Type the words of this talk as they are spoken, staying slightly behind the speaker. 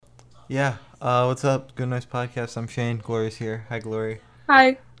Yeah. What's up? Good Noise Podcast. I'm Shane. Glory's here. Hi, Glory.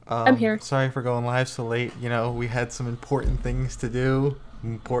 Hi, I'm here. Sorry for going live so late. You know, we had some important things to do.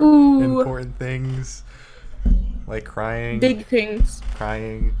 Ooh. Important things. Like crying. Big things.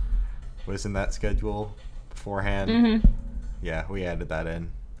 Crying was in that schedule beforehand. Mm-hmm. Yeah, we added that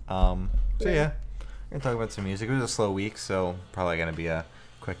in. So yeah, we're gonna talk about some music. It was a slow week, so probably gonna be a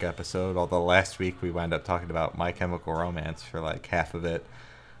quick episode. Although last week we wound up talking about My Chemical Romance for like half of it.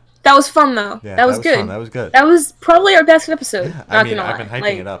 That was fun though. Yeah, that was good. Fun. That was good. That was probably our best episode. Yeah, I've been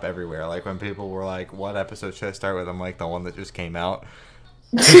hyping it up everywhere. Like when people were like, "What episode should I start with?" I'm like, "The one that just came out."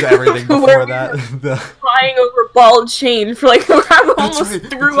 Because everything before that, crying over Bald Shane for like I almost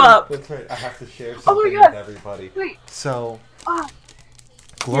threw up. That's right. I have to share something Oh my God. with everybody. Wait. So,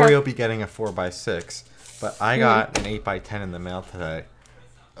 Glory will be getting a 4x6, but I got an 8x10 in the mail today.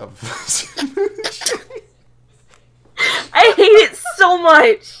 I hate it so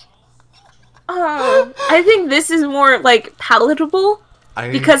much. I think this is more like palatable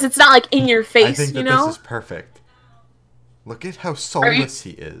because it's not like in your face. I think that this is perfect. Look at how soulless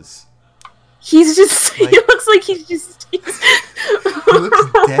he is. He's just. He looks like he's just. He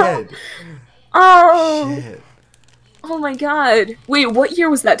looks dead. Oh. Shit. Oh my God. Wait, what year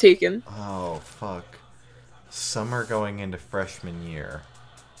was that taken? Oh, fuck. Summer going into freshman year.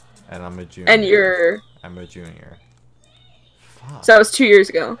 And I'm a junior. And you're... I'm a junior. Fuck. So that was 2 years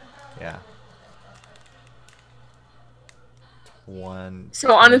ago. Yeah.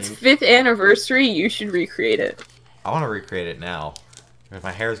 So on its 5th anniversary, you should recreate it. I want to recreate it now. Because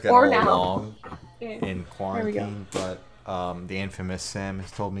my hair's gotten a little long in quarantine, but the infamous Sam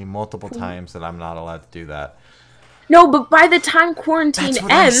has told me multiple times that I'm not allowed to do that. No, but by the time quarantine That's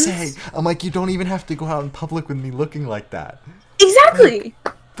what ends... I say. I'm like, you don't even have to go out in public with me looking like that. Exactly!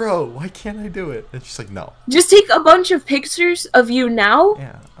 Like, bro, why can't I do it? It's just like, no. Just take a bunch of pictures of you now,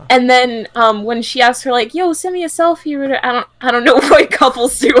 and then when she asks her, like, yo, send me a selfie, or I don't know what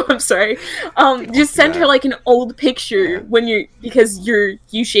couples do, I'm sorry. Just send her, like, an old picture when because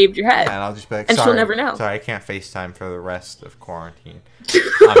you shaved your head. And I'll just be like, and sorry, she'll never know. Sorry, I can't FaceTime for the rest of quarantine.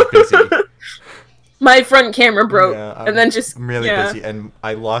 I'm busy. My front camera broke, and then I'm really busy, and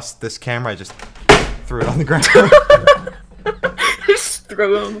I lost this camera. I just threw it on the ground. Just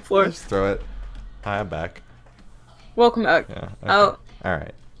throw it on the floor. Just throw it. Hi, I'm back. Welcome back. Yeah. Okay. Oh. All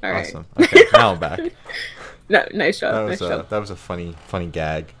right. Awesome. Okay, now I'm back. No, nice job. That was a funny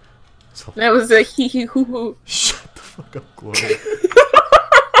gag. So, that was a hee hee hoo hoo. Shut the fuck up, Glory.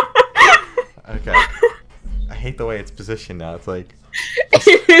 Okay. I hate the way it's positioned now. It's like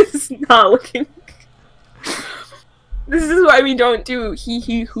it is not looking. This is why we don't do hee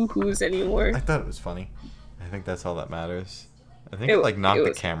hee hoo hoos anymore. I thought it was funny. I think that's all that matters. I think it knocked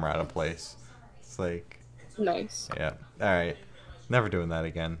the camera out of place. It's like nice. Yeah. All right. Never doing that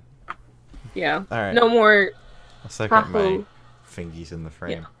again. Yeah. All right. No more. I'll second my fingies in the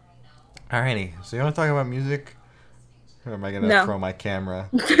frame. Yeah. Alrighty. So you want to talk about music? Or am I gonna throw my camera?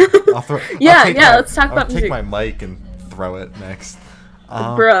 Let's talk about music. I'll take my mic and throw it next.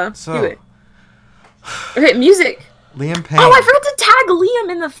 Bruh. So, do it. Okay, music. Liam Payne. Oh, I forgot to tag Liam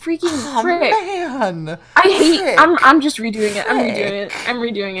in the freaking frick. Man. I hate. I'm just redoing it. I'm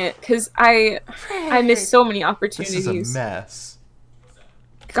redoing it because I missed so many opportunities. This is a mess.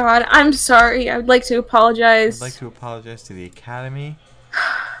 God, I'm sorry. I would like to apologize. I'd like to apologize to the Academy.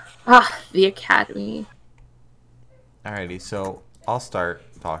 The Academy. Alrighty, so I'll start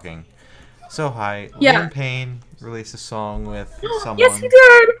talking. So Liam Payne released a song with someone. Yes, he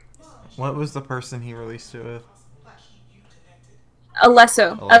did. What was the person he released it with?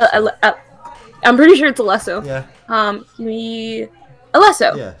 Alesso. I'm pretty sure it's Alesso. Yeah.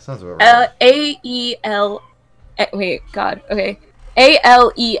 Alesso. Yeah, sounds about right. A-E-L. Wait, God. Okay.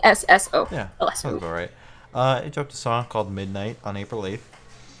 A-L-E-S-S-O. Yeah, Alesso. sounds about right. It dropped a song called Midnight on April 8th.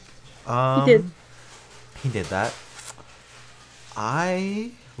 He did. He did that.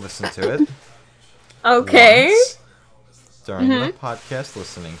 I listened to it. Okay. Once during the podcast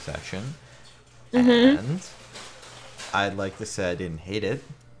listening section. And I'd like to say I didn't hate it.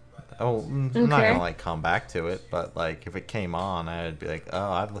 Oh, I'm not gonna come back to it, but if it came on, I'd be like,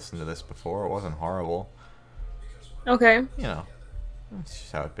 oh, I've listened to this before. It wasn't horrible. Okay. That's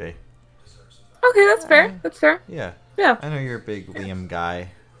just how it be. Okay, that's fair. That's fair. Yeah. Yeah. I know you're a big Liam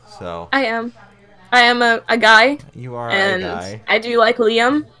guy, so. I am a guy. You are a guy. I do like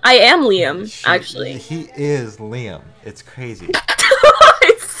Liam. I am Liam, actually. He is Liam. It's crazy.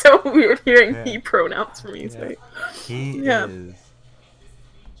 It's so weird hearing he pronouns from you say. He is.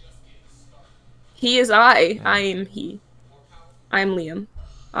 He is I. Yeah. I am he. I'm Liam.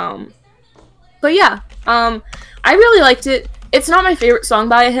 But yeah. I really liked it. It's not my favorite song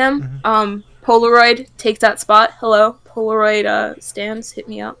by him. Polaroid, Take That Spot. Hello, Polaroid stands. Hit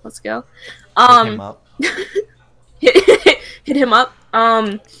me up. Let's go. Hit him up. Hit him up.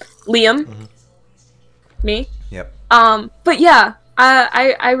 Liam. Me. Yep. But yeah,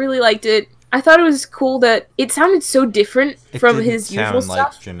 I really liked it. I thought it was cool that it sounded so different from his usual stuff. It sounded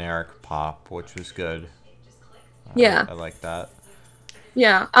like generic pop, which was good. Yeah. I like that.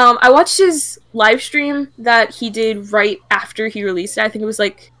 Yeah. I watched his live stream that he did right after he released it. I think it was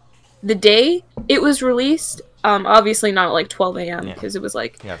like the day it was released. Obviously not at like 12 a.m. because it was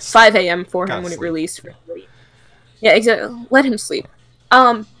like 5 a.m. for him when it released. Yeah, exactly. Let him sleep.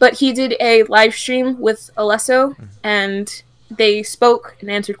 But he did a live stream with Alesso, and they spoke and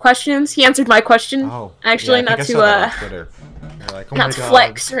answered questions. He answered my question. Oh, actually, not to like, not to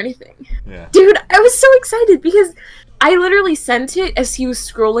flex or anything. Yeah. Dude, I was so excited because I literally sent it as he was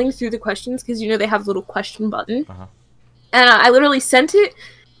scrolling through the questions because they have a little question button, and I literally sent it,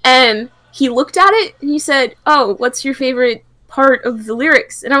 and he looked at it and he said, "Oh, what's your favorite part of the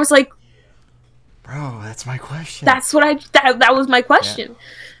lyrics?" And I was like, "Bro, that's my question." That's what that was my question.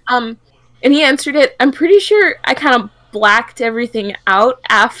 Yeah. And he answered it. I'm pretty sure I kind of blacked everything out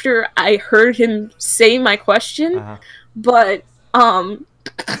after I heard him say my question, but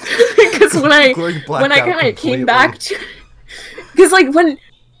because when I kind of came back to, because like when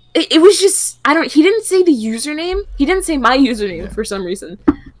it was just he didn't say the username. He didn't say my username for some reason.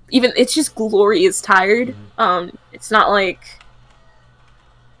 Even it's just Glory is tired. It's not like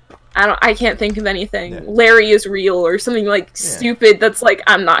I can't think of anything. Yeah. Larry is real or something like stupid that's like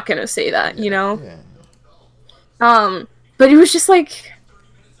I'm not gonna say that, But it was just like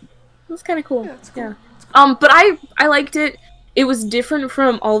it was kind of cool. Yeah, cool. Yeah. But I liked it. It was different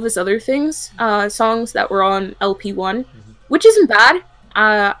from all of his other things, songs that were on LP1, which isn't bad.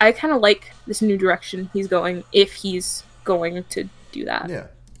 I kind of like this new direction he's going, if he's going to do that. Yeah.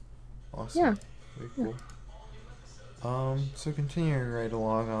 Awesome. Yeah. Very cool. So continuing right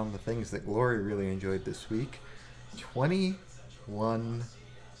along on the things that Glory really enjoyed this week, 21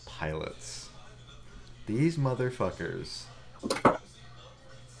 Pilots. These motherfuckers.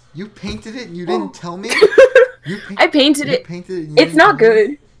 You painted it and you didn't tell me? I painted it. It's not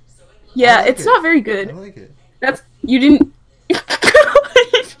good. Yeah, it's not very good. I like it. You didn't.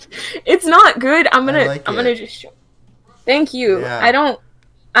 It's not good. I'm gonna just show. Thank you. Yeah.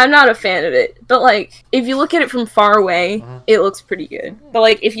 I'm not a fan of it, but like if you look at it from far away, it looks pretty good. But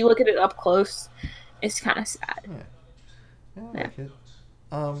like if you look at it up close, it's kind of sad. Yeah, I like it.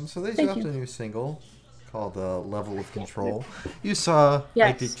 So they dropped a new single called "Level of Control." You saw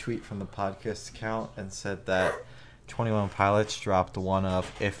I did tweet from the podcast account and said that 21 Pilots dropped one of,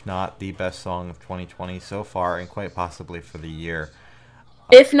 if not the best song of 2020 so far, and quite possibly for the year.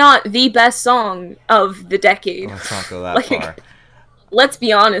 If not the best song of the decade. Let's not go that far. Let's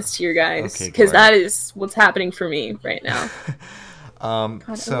be honest here, guys, because that is what's happening for me right now.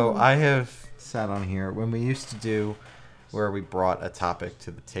 I have sat on here when we used to do where we brought a topic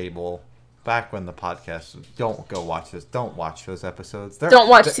to the table back when the podcast was, don't go watch this. Don't watch those episodes. Don't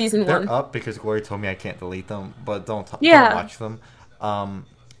watch season 1. They're up because Glory told me I can't delete them, but don't watch them.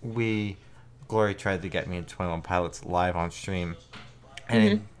 Glory tried to get me into 21 Pilots live on stream, and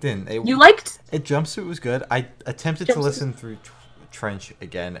it didn't. You liked it? Jumpsuit was good. I attempted to listen through Trench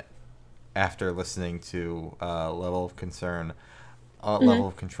again after listening to Level of Concern, Level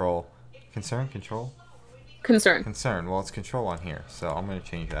of Control. Control. Well, it's Control on here, so I'm gonna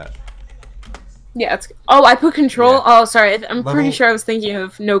change that. Yeah, it's. Oh, I put Control. Yeah. Oh, sorry. I'm pretty sure I was thinking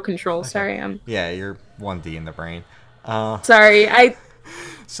of No Control. Okay. Sorry, Yeah, you're 1D in the brain. Sorry,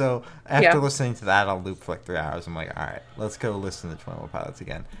 So after listening to that, I'll loop for like 3 hours. I'm like, all right, let's go listen to 21 Pilots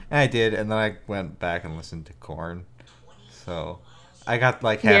again, and I did, and then I went back and listened to Korn. So I got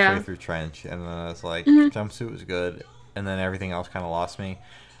like halfway through Trench, and then I was like, Jumpsuit was good, and then everything else kind of lost me.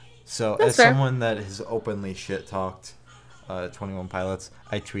 So as someone that has openly shit-talked 21 Pilots,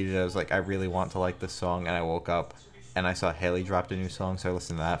 I tweeted, I was like, I really want to like this song, and I woke up, and I saw Haley dropped a new song, so I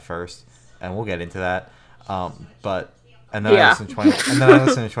listened to that first, and we'll get into that. I listened to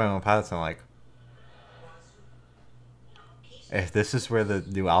 21 Pilots, and I'm like, if this is where the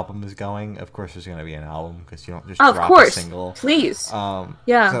new album is going, of course there's going to be an album, because you don't just drop a single. Please. So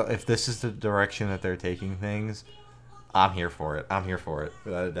if this is the direction that they're taking things, I'm here for it.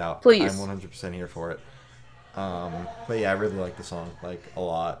 Without a doubt. Please. I'm 100% here for it. But yeah, I really like the song, like, a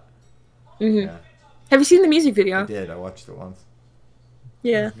lot. Yeah. Have you seen the music video? I did. I watched it once.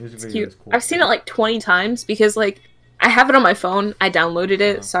 Yeah, it's cute. Cool. I've seen it like 20 times because like I have it on my phone. I downloaded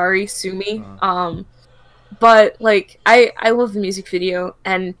it. Sorry, sue me. But like I love the music video,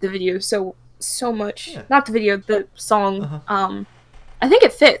 and the video is so so much. Yeah. Not the video, the song. I think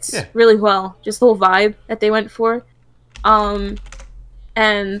it fits really well. Just the whole vibe that they went for.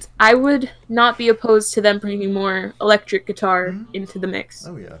 And I would not be opposed to them bringing more electric guitar into the mix.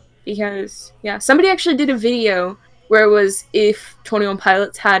 Oh, yeah. Because, somebody actually did a video where it was if 21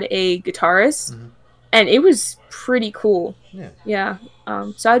 Pilots had a guitarist, and it was pretty cool. Yeah.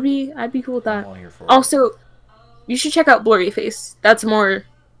 So I'd be cool with that. Also, you should check out Blurryface. That's more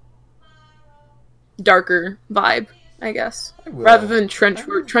darker vibe, I guess, rather than Trench.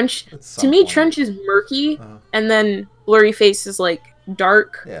 Trench, to me, Trench is murky, and then Blurryface is like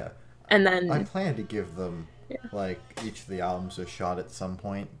dark. Yeah. And then I plan to give them like each of the albums a shot at some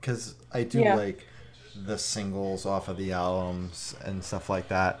point, because I do like the singles off of the albums and stuff like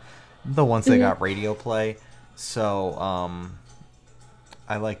that. The ones that got radio play. So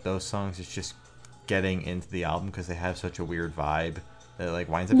I like those songs. It's just getting into the album because they have such a weird vibe that like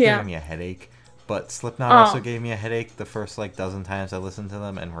winds up giving me a headache. But Slipknot also gave me a headache the first like dozen times I listened to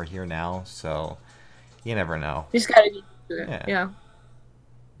them, and we're here now, so you never know. You just gotta do it. Yeah.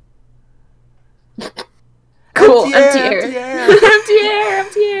 Cool. Empty air.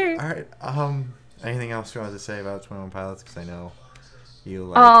 Empty air. All right. Anything else you wanted to say about 21 Pilots? Because I know you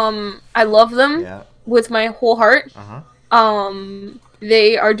like. I love them with my whole heart.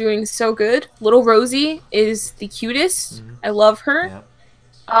 They are doing so good. Little Rosie is the cutest. I love her.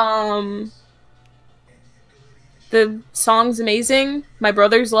 The song's amazing. My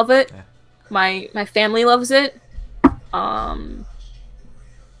brothers love it. My family loves it. I'm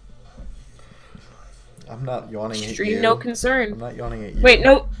not yawning at Stream you. No Concern. I'm not yawning at you. Wait,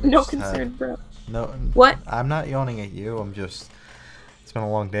 no concern, bro. No. What? I'm not yawning at you. I'm just. It's been a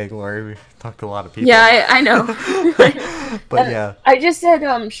long day, Glory. We talked to a lot of people. Yeah, I know. But yeah. I just said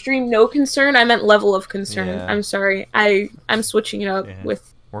Stream No Concern. I meant Level of Concern. Yeah. I'm sorry. I'm switching it up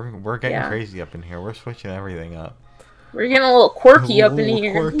with. We're getting crazy up in here. We're switching everything up. We're getting a little quirky up in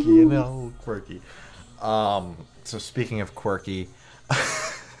here. Quirky, a little quirky. So speaking of quirky,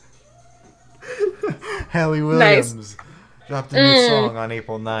 Hayley Williams dropped a new song on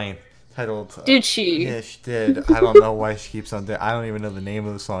April 9th titled... Did she? Yeah, she did. I don't know why she keeps on doing... I don't even know the name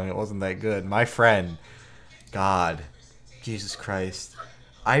of the song. It wasn't that good. My Friend. God. Jesus Christ.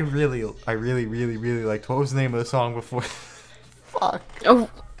 I really liked... What was the name of the song before... Fuck. Oh,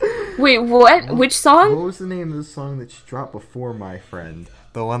 wait, what? Which song? What was the name of the song that she dropped before My Friend?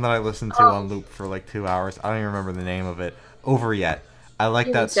 The one that I listened to on loop for like 2 hours. I don't even remember the name of it. Over Yet. I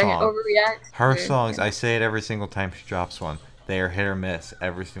like that song. Overreact. Her songs, I say it every single time she drops one. They are hit or miss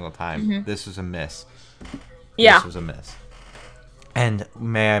every single time. This was a miss. Yeah. This was a miss. And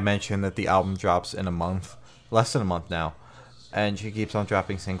may I mention that the album drops in a month. Less than a month now. And she keeps on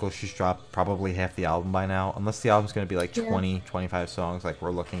dropping singles. She's dropped probably half the album by now. Unless the album's going to be like 20, 25 songs. Like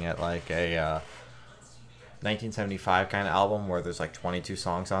we're looking at like a 1975 kind of album where there's like 22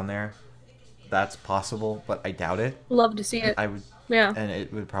 songs on there. That's possible, but I doubt it. Love to see it. I would. Yeah. And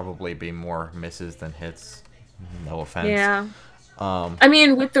it would probably be more misses than hits. No offense. Yeah. I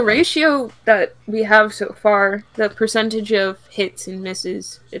mean, with the ratio that we have so far, the percentage of hits and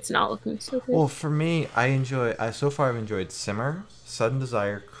misses, it's not looking so good. Well, for me, so far I've enjoyed Simmer, Sudden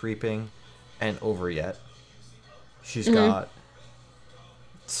Desire, Creeping, and Over Yet. She's got...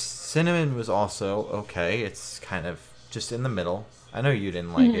 Cinnamon was also okay. It's kind of just in the middle. I know you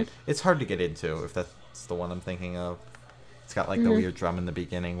didn't like it. It's hard to get into, if that's the one I'm thinking of. It's got like the weird drum in the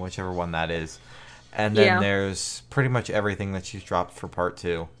beginning, whichever one that is. And then there's pretty much everything that she's dropped for part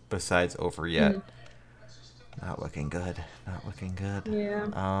 2, besides Over Yet. Not looking good. Not looking good. Yeah.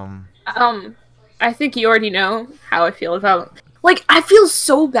 I think you already know how I feel about... Like, I feel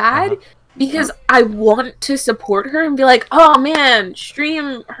so bad because I want to support her and be like, oh man,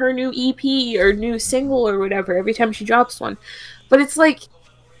 stream her new EP or new single or whatever every time she drops one. But it's like,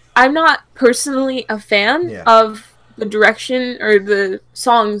 I'm not personally a fan of the direction or the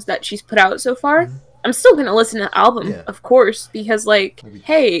songs that she's put out so far. I'm still gonna listen to the album, of course, because like,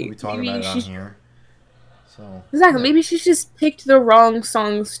 maybe she's here. So exactly, maybe she's just picked the wrong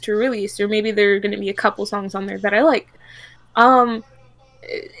songs to release, or maybe there are gonna be a couple songs on there that I like. I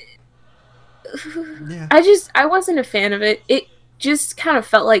wasn't a fan of it. It just kind of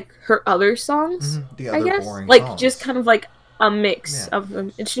felt like her other songs. I guess, like songs. Just kind of like a mix of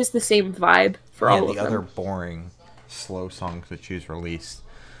them. It's just the same vibe for all of them. The other boring, slow songs that she's released.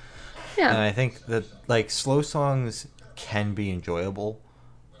 Yeah. And I think that like slow songs can be enjoyable,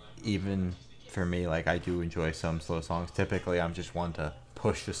 even for me. Like I do enjoy some slow songs. Typically, I'm just one to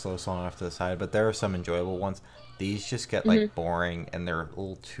push the slow song off to the side, but there are some enjoyable ones. These just get like boring and they're a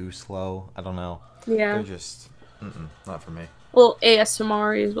little too slow. I don't know. Yeah. They're just Not for me. Well,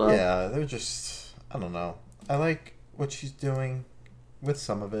 ASMR as well. Yeah, they're just... I don't know. I like what she's doing with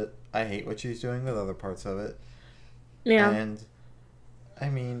some of it. I hate what she's doing with other parts of it. Yeah. And, I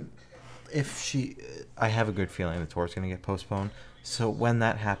mean, I have a good feeling the tour's going to get postponed. So when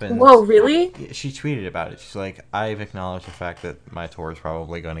that happens... Whoa, really? She tweeted about it. She's like, I've acknowledged the fact that my tour is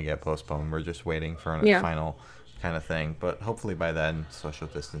probably going to get postponed. We're just waiting for a final kind of thing. But hopefully by then, social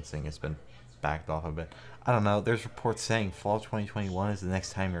distancing has been backed off a bit. I don't know. There's reports saying fall 2021 is the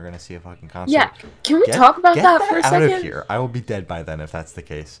next time you're going to see a fucking concert. Yeah. Can we talk about that for a second? Get out of here. I will be dead by then if that's the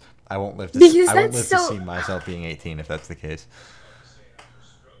case. I won't live to see myself being 18 if that's the case.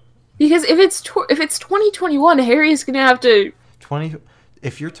 Because if it's 2021, Harry is going to have to...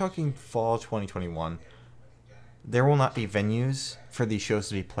 If you're talking fall 2021, there will not be venues for these shows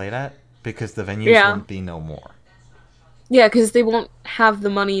to be played at because the venues won't be no more. Yeah, because they won't have the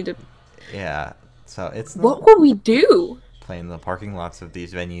money to... Yeah, so it's... What will we do? Play in the parking lots of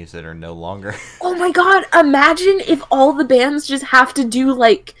these venues that are no longer... Oh my god, imagine if all the bands just have to do,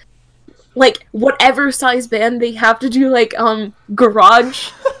 like whatever size band they have to do, like,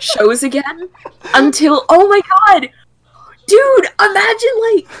 garage shows again until... Oh my god! Dude, imagine,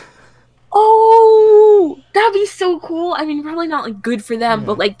 like... Oh! That'd be so cool. I mean, probably not, like, good for them,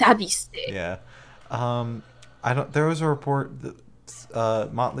 but, like, that'd be sick. Yeah. There was a report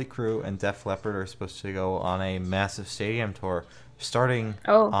that Motley Crue and Def Leppard are supposed to go on a massive stadium tour starting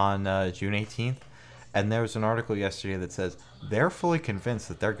on June 18th. And there was an article yesterday that says they're fully convinced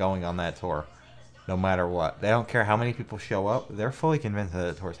that they're going on that tour no matter what. They don't care how many people show up. They're fully convinced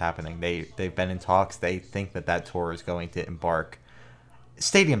that the tour is happening. They've been in talks. They think that tour is going to embark.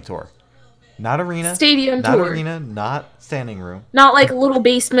 Stadium tour. Not arena. Stadium tour. Not arena, not standing room. Not like a little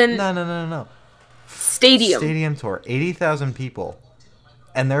basement. No. Stadium. Stadium tour. 80,000 people.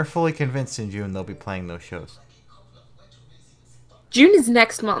 And they're fully convinced in June they'll be playing those shows. June is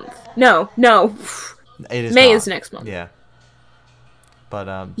next month. No. It is May is next month. Yeah.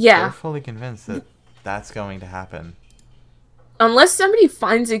 But they're fully convinced that that's going to happen. Unless somebody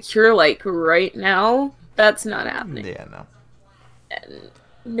finds a cure, like, right now, that's not happening. Yeah, no. And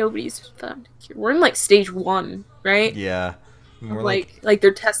nobody's found a cure. We're in, like, stage 1, right? Yeah. We're like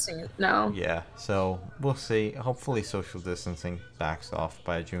they're testing it now. Yeah, so we'll see. Hopefully social distancing backs off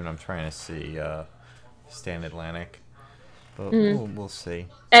by June. I'm trying to see Stand Atlantic. But we'll see.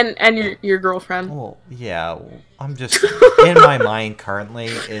 And your girlfriend. Well, yeah. I'm just... in my mind currently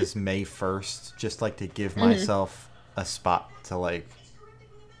is May 1st. Just like to give myself a spot to, like...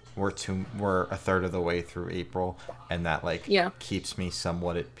 We're a third of the way through April. And that, like, keeps me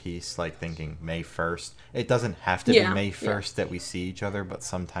somewhat at peace. Like, thinking May 1st. It doesn't have to be May 1st that we see each other. But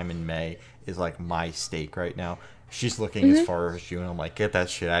sometime in May is, like, my stake right now. She's looking as far as June. I'm like, get that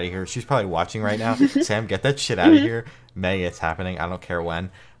shit out of here. She's probably watching right now. Sam, get that shit out of here. May, it's happening. I don't care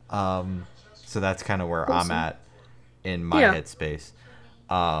when. So that's kind of where I'm at in my headspace.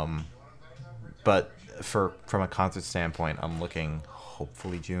 But from a concert standpoint, I'm looking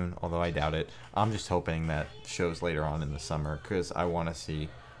hopefully June, although I doubt it. I'm just hoping that shows later on in the summer because I want to see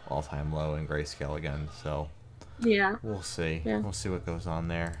All Time Low and Grayscale again. So we'll see. Yeah. We'll see what goes on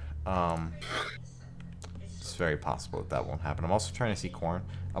there. It's very possible that won't happen. I'm also trying to see Korn.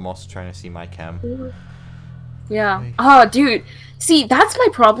 I'm also trying to see My Chem. Yeah. Oh, dude. See, that's my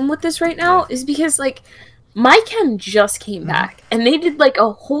problem with this right now is because, like, My Chem just came back and they did, like,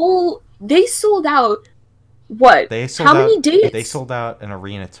 a whole... They sold out... What? How many dates? They sold out an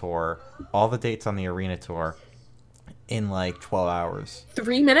arena tour. All the dates on the arena tour in, like, 12 hours.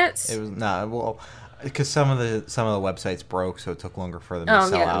 3 minutes? It was because some of the websites broke, so it took longer for them to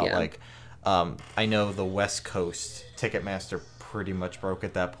sell out. Yeah. Like, I know the West Coast Ticketmaster pretty much broke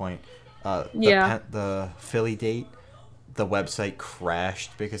at that point. The Philly date, the website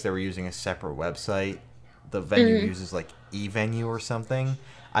crashed because they were using a separate website. The venue uses, like, eVenue or something.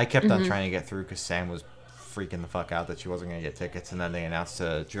 I kept on trying to get through because Sam was freaking the fuck out that she wasn't going to get tickets, and then they announced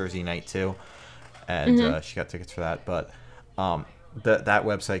a Jersey Night 2, and she got tickets for that. But that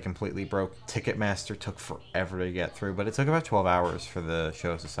website completely broke. Ticketmaster took forever to get through, but it took about 12 hours for the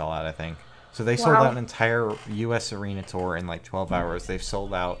shows to sell out, I think. So they sold out an entire U.S. arena tour in, like, 12 hours. They've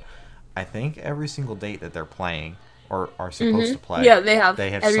sold out, I think, every single date that they're playing or are supposed to play. Yeah, they have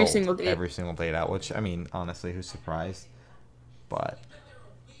every single date. Every single date out, which, I mean, honestly, who's surprised? But...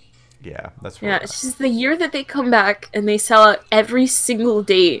 yeah, that's what it's just the year that they come back and they sell out every single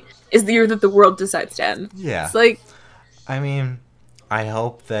date is the year that the world decides to end. Yeah. It's like... I mean, I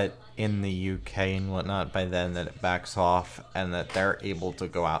hope that in the UK and whatnot, by then, that it backs off and that they're able to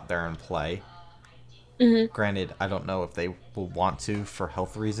go out there and play. Granted, I don't know if they will want to for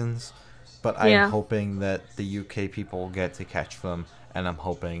health reasons, But I'm hoping that the UK people get to catch them, and I'm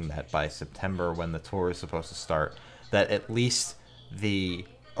hoping that by September, when the tour is supposed to start, that at least the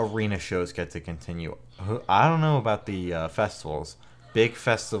arena shows get to continue. I don't know about the festivals. Big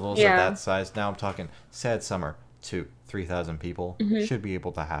festivals of that size. Now I'm talking Sad Summer, 3,000 people should be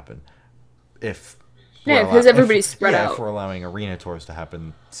able to happen. Because everybody's spread out. If we're allowing arena tours to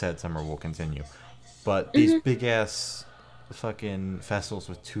happen, Sad Summer will continue. But these big ass fucking festivals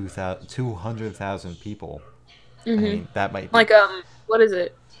with 200,000 people. I mean, that might be... Like, what is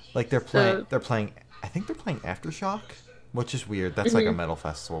it? Like, they're playing, I think they're playing Aftershock, which is weird. That's like a metal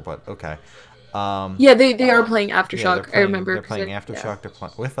festival, but okay. They are playing Aftershock. I remember. They're playing Aftershock. Yeah. They're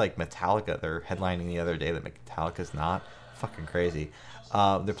playing with like Metallica. They're headlining the other day that Metallica's not. Fucking crazy.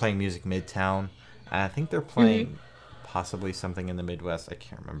 They're playing Music Midtown. And I think they're playing possibly something in the Midwest. I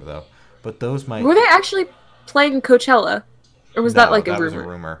can't remember though. But those might. Were they actually playing Coachella, or was that like a rumor? That was a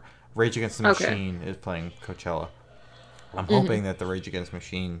rumor. Rage Against the Machine is playing Coachella. I'm hoping that the Rage Against the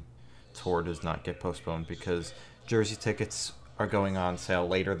Machine tour does not get postponed, because Jersey tickets are going on sale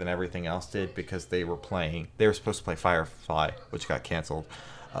later than everything else did, because they were supposed to play Firefly, which got canceled.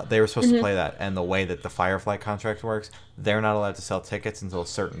 They were supposed to play that, and the way that the Firefly contract works, they're not allowed to sell tickets until a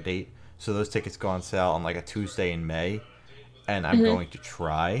certain date. So those tickets go on sale on like a Tuesday in May, and I'm going to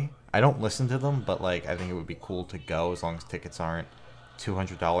try. I don't listen to them, but like I think it would be cool to go, as long as tickets aren't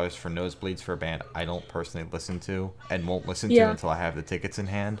 $200 for nosebleeds for a band I don't personally listen to and won't listen to until I have the tickets in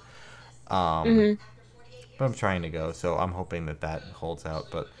hand. But I'm trying to go, so I'm hoping that holds out.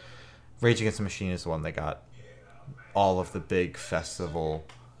 But Rage Against the Machine is the one that got all of the big festival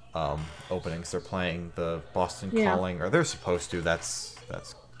openings. They're playing the Boston Calling, or they're supposed to. That's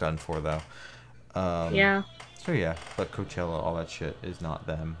done for though. So yeah, but Coachella, all that shit is not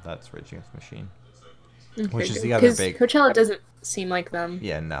them. That's Rage Against the Machine, which is the other big. Coachella doesn't seem like them.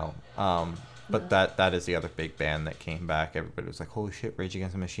 Yeah, no. But that is the other big band that came back. Everybody was like, "Holy shit, Rage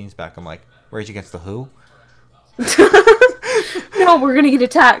Against the Machine's back!" I'm like, "Rage Against the who?" No, we're gonna get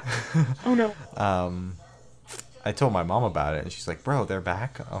attacked. Oh no. I told my mom about it, and she's like, "Bro, they're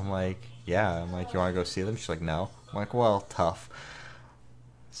back." I'm like, "Yeah." I'm like, "You want to go see them?" She's like, "No." I'm like, "Well, tough."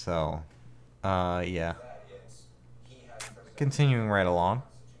 So, yeah. Continuing right along.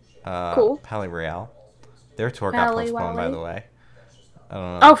 Cool. Palais Royale. Their tour got postponed, by the way. I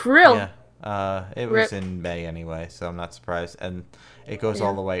don't know. Oh, for real? Yeah. It was in May anyway, so I'm not surprised. And it goes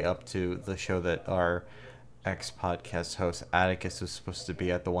all the way up to the show that our ex-podcast host Atticus was supposed to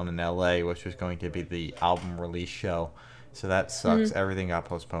be at, the one in LA, which was going to be the album release show. So that sucks. Everything got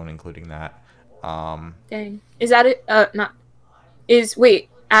postponed, including that. Dang. Is that it? Wait,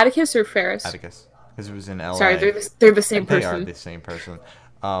 Atticus or Ferris? Atticus. Because it was in LA. Sorry, they're the same person. They are the same person.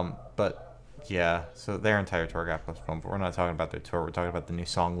 But yeah, so their entire tour got postponed. But we're not talking about their tour. We're talking about the new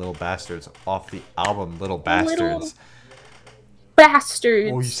song "Little Bastards" off the album "Little Bastards." Little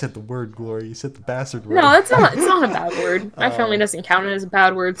Bastards. Oh, you said the word, Glory. You said the bastard word. No, it's not. It's not a bad word. My family doesn't count it as a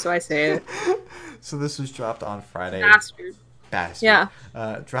bad word, so I say it. So this was dropped on Friday. Bastard. Yeah.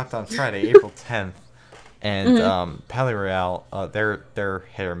 Dropped on Friday, April 10th, and Palais Royale. They're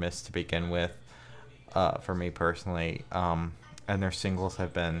hit or miss to begin with. For me personally, and their singles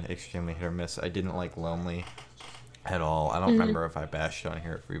have been extremely hit or miss. I didn't like Lonely at all. I don't remember if I bashed on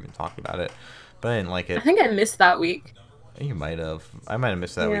here, if we even talked about it, but I didn't like it. I think I missed that week. You might have. I might have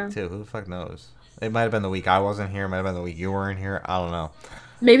missed that week too. Who the fuck knows? It might have been the week I wasn't here. It might have been the week you weren't here. I don't know.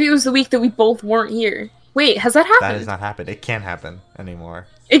 Maybe it was the week that we both weren't here. Wait, has that happened? That has not happened. It can't happen anymore.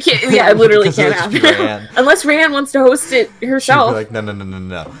 It can't. Yeah, it literally can't happen. Unless Rayanne wants to host it herself. She'd be like,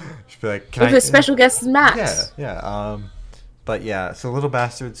 no. She'd be like, With a special guest, Max. Yeah. But yeah, so Little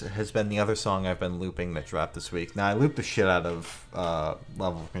Bastards has been the other song I've been looping that dropped this week. Now, I looped the shit out of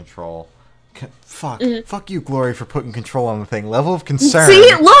Level of Control. Fuck you, Glory, for putting control on the thing. Level of Concern.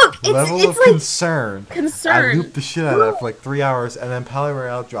 See, look! Level of like Concern. Concern. I looped the shit out of it for like 3 hours, and then Palais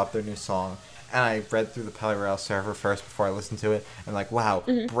Royale dropped their new song. And I read through the Palais Royale server first before I listened to it. And like, wow,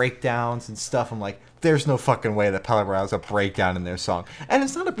 breakdowns and stuff. I'm like, there's no fucking way that Palais Royale is a breakdown in their song. And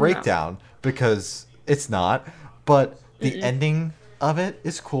it's not a breakdown, because it's not. But the ending of it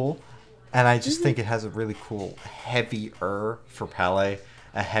is cool. And I just think it has a really cool, heavier for Palais,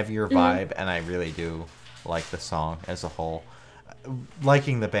 a heavier vibe. And I really do like the song as a whole.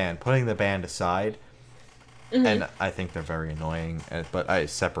 Liking the band, putting the band aside. And I think they're very annoying, but I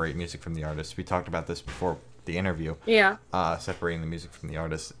separate music from the artist. We talked about this before the interview. Yeah. Separating the music from the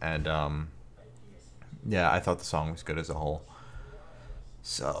artist, and yeah, I thought the song was good as a whole.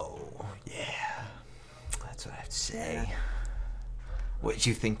 So yeah, that's what I have to say. What did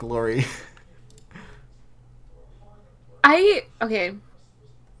you think, Lori? Okay.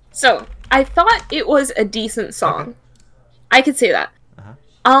 So, I thought it was a decent song. Okay. I could say that.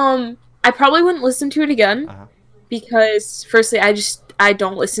 I probably wouldn't listen to it again because, firstly, I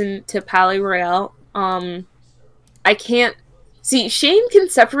don't listen to Palais Royale. I can't see. Shane can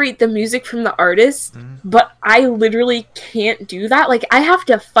separate the music from the artist, but I literally can't do that. Like, I have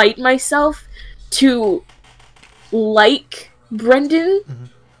to fight myself to like Brendan,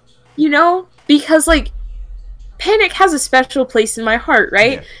 you know, because like Panic has a special place in my heart,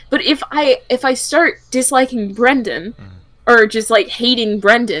 right? Yeah. But if I start disliking Brendan or just like hating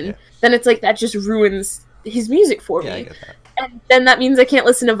Brendan, then it's like that just ruins his music for me. I get that. And then that means I can't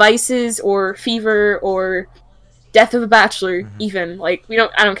listen to Vices or Fever or Death of a Bachelor even. Like I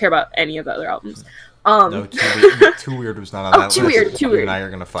don't care about any of the other albums. No, Too Weird was not on that list. Too Weird. You and I are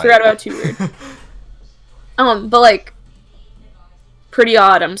gonna fight. Forgot about Too Weird. But like Pretty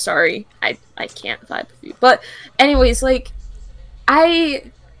Odd, I'm sorry. I can't vibe with you. But anyways, like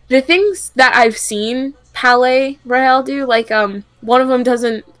the things that I've seen Palais Royale do, like one of them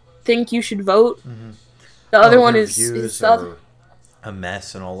doesn't think you should vote. The other one is a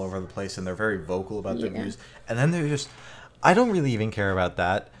mess and all over the place, and they're very vocal about their views. And then they're just, I don't really even care about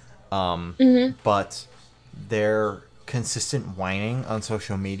that. But their consistent whining on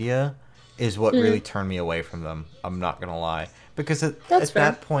social media is what really turned me away from them. I'm not gonna lie, because at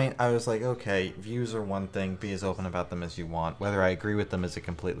that point I was like, okay, views are one thing, be as open about them as you want. Whether I agree with them is a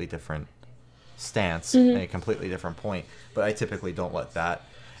completely different stance and a completely different point, but I typically don't let that.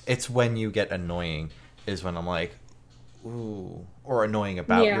 It's when you get annoying is when I'm like, ooh, or annoying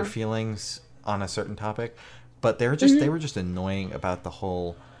about your feelings on a certain topic. But they were just annoying about the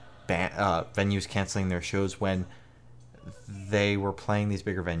whole venues canceling their shows when they were playing these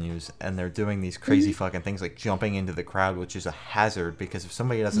bigger venues and they're doing these crazy fucking things like jumping into the crowd, which is a hazard because if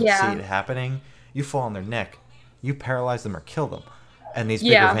somebody doesn't see it happening, you fall on their neck, you paralyze them or kill them. And these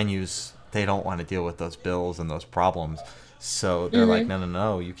bigger venues, they don't want to deal with those bills and those problems. So they're like,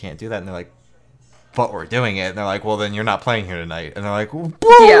 no, you can't do that. And they're like, but we're doing it. And they're like, well, then you're not playing here tonight. And they're like, well,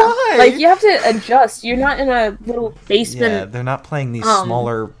 why? Like, you have to adjust. You're not in a little basement. Yeah, they're not playing these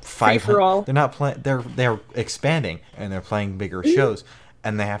smaller 500. They're not playing. They're expanding and they're playing bigger shows,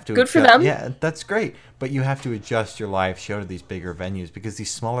 and they have to. Good for them. Yeah, that's great. But you have to adjust your live show to these bigger venues because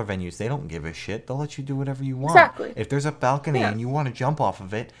these smaller venues, they don't give a shit. They'll let you do whatever you want. Exactly. If there's a balcony and you want to jump off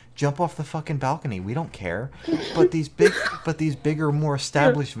of it, jump off the fucking balcony. We don't care. But these bigger, more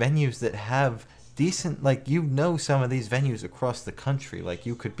established venues that have decent, like, some of these venues across the country, like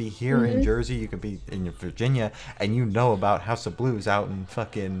you could be here in Jersey, you could be in Virginia, and about House of Blues out in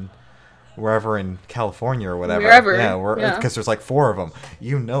fucking wherever in California or whatever. Wherever, because there's like 4 of them.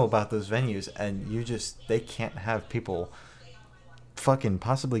 About those venues, and they can't have people fucking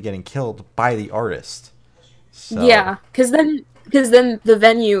possibly getting killed by the artist. So, yeah, because then the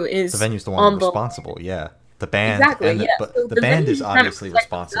venue is the one responsible. Yeah. The band, exactly, but the band is obviously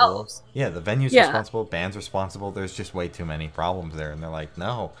responsible. Themselves. Yeah, the venue's responsible, band's responsible. There's just way too many problems there, and they're like,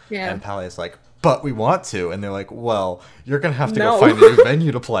 no. Yeah. And Palais is like, but we want to, and they're like, well, you're gonna have to go find a new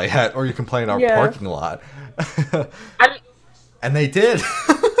venue to play at, or you can play in our parking lot. And they did.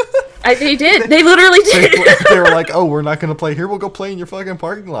 They did. They literally did. They were like, oh, we're not gonna play here. We'll go play in your fucking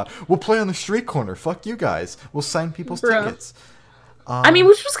parking lot. We'll play on the street corner. Fuck you guys. We'll sign people's tickets. Which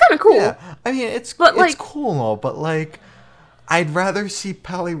was kind of cool. Yeah, it's cool and all, but like, I'd rather see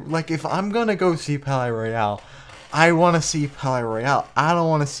Palais. Like, if I'm gonna go see Palais Royale, I want to see Palais Royale. I don't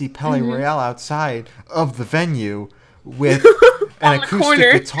want to see Palais Royale outside of the venue with an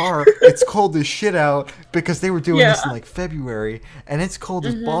acoustic guitar. It's cold as shit out because they were doing this in like February, and it's cold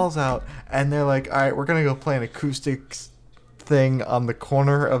as balls out. And they're like, all right, we're gonna go play an acoustic thing on the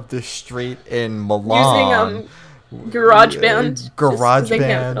corner of the street in Milan. Using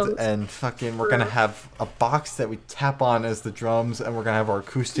GarageBand, and fucking we're gonna have a box that we tap on as the drums, and we're gonna have our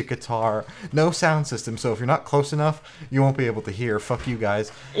acoustic guitar, no sound system, so if you're not close enough you won't be able to hear. Fuck you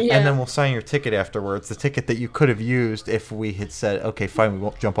guys. And then we'll sign your ticket afterwards, the ticket that you could have used if we had said, okay, fine, we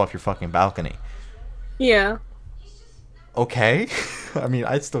won't jump off your fucking balcony. Okay.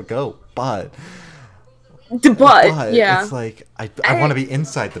 I'd still go, but it's like I want to be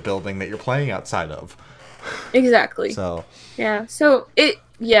inside the building that you're playing outside of. Exactly. So and then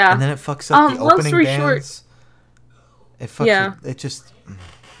it fucks up the opening bands. It fucks it just,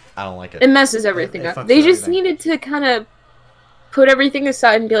 I don't like it. It messes everything up. They just needed to kind of put everything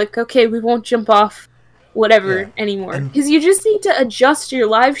aside and be like, okay, we won't jump off whatever anymore, because you just need to adjust your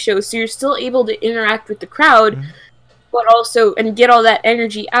live show so you're still able to interact with the crowd, but also and get all that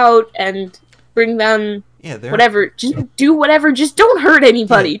energy out and bring them Yeah, whatever. Just do whatever. Just don't hurt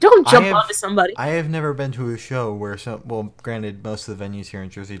anybody. Don't jump onto somebody. I have never been to a show where granted, most of the venues here in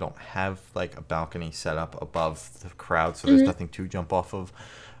Jersey don't have like a balcony set up above the crowd, so there's nothing to jump off of.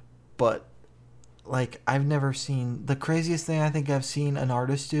 But like, I've never seen, the craziest thing I think I've seen an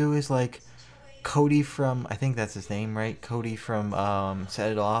artist do is like Cody from, I think that's his name, right? Cody from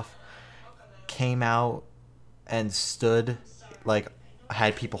Set It Off came out and stood, like,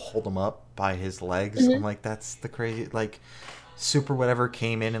 had people hold him up by his legs. I'm like, that's the crazy, like, Super whatever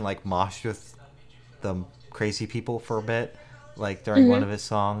came in and like moshed with the crazy people for a bit, like during one of his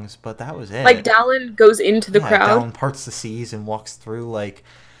songs, but that was it. Like Dallin goes into the crowd. Dallin parts the seas and walks through, like,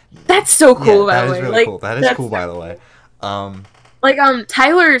 that's so cool, by the way. That is really cool. That is cool, by the way.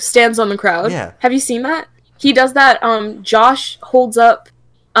 Tyler stands on the crowd. Yeah. Have you seen that? He does that. Josh holds up,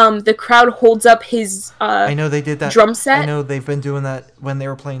 the crowd holds up his I know they did that drum set. I know they've been doing that when they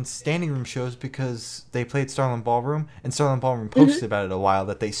were playing standing room shows, because they played Starland Ballroom, and Starland Ballroom posted about it a while,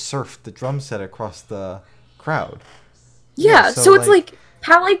 that they surfed the drum set across the crowd. Yeah, so it's like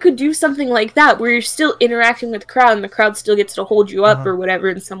Pally could do something like that, where you're still interacting with the crowd, and the crowd still gets to hold you up or whatever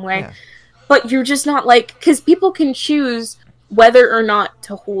in some way. Yeah. But you're just not like, because people can choose whether or not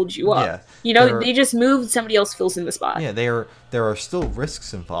to hold you up. Yeah, you know, they just move, somebody else fills in the spot. Yeah, there are still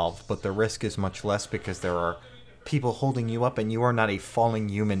risks involved, but the risk is much less because there are people holding you up, and you are not a falling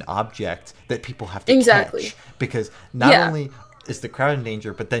human object that people have to catch. Because not only is the crowd in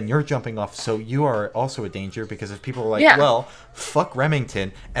danger, but then you're jumping off, so you are also a danger, because if people are like, well, fuck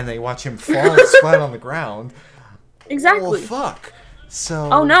Remington, and they watch him fall and splat on the ground. Exactly. Well, fuck. So.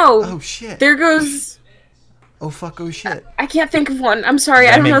 Oh no. Oh shit. There goes. Oh fuck. Oh shit. I can't think of one. I'm sorry.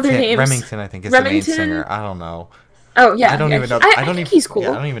 I don't know their names. Remington, I think, is the main singer. I don't know. Oh yeah. I don't even know. I think he's cool.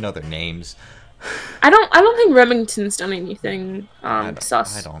 Yeah, I don't even know their names. I don't think Remington's done anything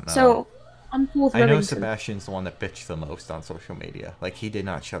sus. I don't know. So I'm cool with Remington. I know Sebastian's the one that bitched the most on social media. Like, he did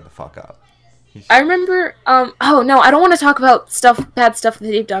not shut the fuck up. I remember, oh no, I don't want to talk about bad stuff that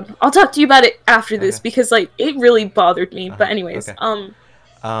they've done. I'll talk to you about it after this, because, like, it really bothered me. But anyways,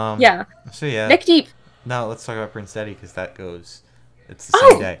 yeah. So yeah. Neck Deep. No, let's talk about Prince Daddy, because that goes, it's the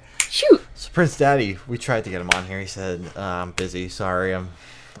same day. Shoot. So Prince Daddy, we tried to get him on here. He said, I'm busy, sorry,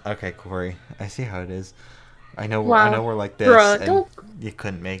 okay, Corey, I see how it is. I know we're like this, and you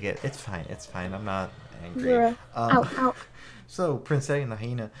couldn't make it. It's fine, I'm not angry. Ow. So, Prince Daddy and the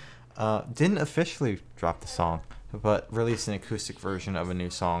Hyena didn't officially drop the song, but released an acoustic version of a new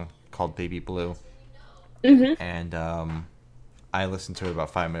song called Baby Blue. And I listened to it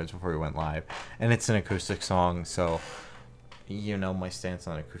about 5 minutes before we went live. And it's an acoustic song, so you know my stance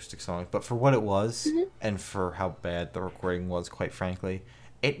on acoustic songs. But for what it was, and for how bad the recording was, quite frankly,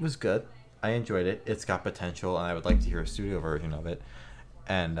 it was good. I enjoyed it. It's got potential, and I would like to hear a studio version of it.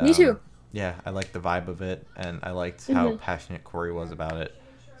 And me too. Yeah, I liked the vibe of it, and I liked how passionate Corey was about it.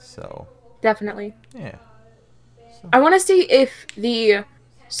 So definitely. Yeah. So. I want to see if the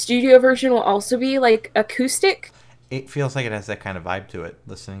studio version will also be like acoustic. It feels like it has that kind of vibe to it,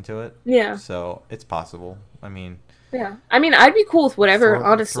 listening to it. Yeah. So it's possible. I mean. Yeah. I mean, I'd be cool with whatever,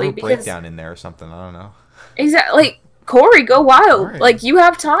 honestly. Throw a breakdown in there or something. I don't know. Exactly. Like, Corey, go wild. Right. Like, you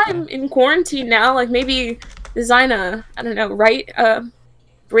have time in quarantine now. Like, maybe design write a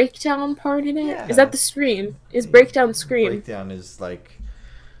breakdown part in it. Yeah. Is that the scream? Is breakdown scream? Breakdown is like.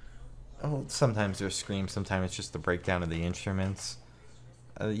 Oh, sometimes there's screams. Sometimes it's just the breakdown of the instruments.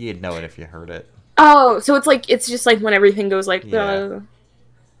 You'd know it if you heard it. Oh, so it's just like when everything goes like oh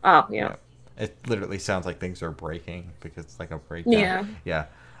yeah. It literally sounds like things are breaking because it's like a breakdown. Yeah.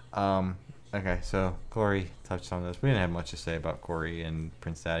 Okay, so Corey touched on this. We didn't have much to say about Corey and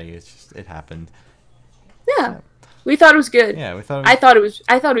Prince Daddy. It's just it happened. Yeah. We thought it was good. Yeah, we thought. I thought it was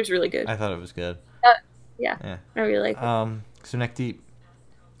really good. I thought it was good. Yeah. I really like it. So Neck Deep.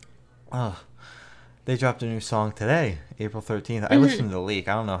 They dropped a new song today, April 13th. I listened to the leak.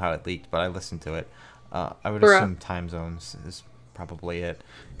 I don't know how it leaked, but I listened to it. I would assume time zones is probably it.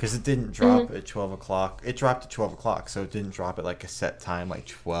 Because it didn't drop at 12 o'clock. It dropped at 12 o'clock, so it didn't drop at like a set time, like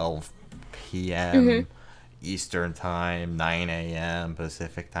 12 p.m. Eastern time, 9 a.m.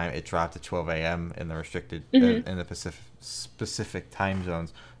 Pacific time. It dropped at 12 a.m. in the restricted, in the specific time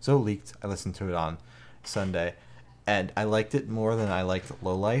zones. So it leaked. I listened to it on Sunday. And I liked it more than I liked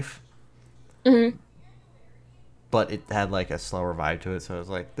Lowlife. But it had like a slower vibe to it, so I was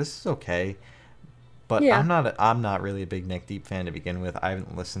like, this is okay. But I'm not really a big Neck Deep fan to begin with. I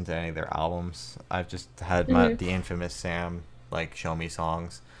haven't listened to any of their albums. I've just had the infamous Sam like show me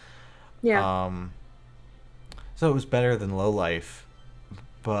songs. Yeah. So it was better than Lowlife,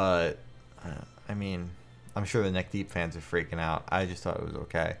 but I mean, I'm sure the Neck Deep fans are freaking out. I just thought it was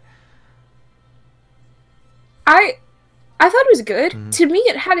okay. I thought it was good. To me,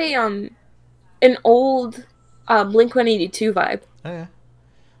 it had an old Blink-182 vibe. Oh yeah,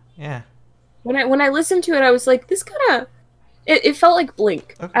 yeah. When I listened to it, I was like, this kind of it felt like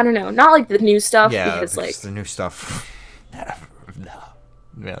Blink. Okay. I don't know, not like the new stuff. Yeah, because like the new stuff. No,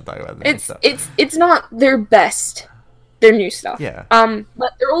 we're not talking about the new stuff. It's not their best. Their new stuff. Yeah.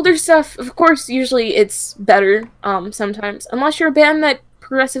 But their older stuff, of course, usually it's better. Sometimes, unless you're a band that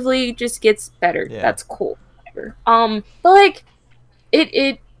progressively just gets better, that's cool. Whatever. But like,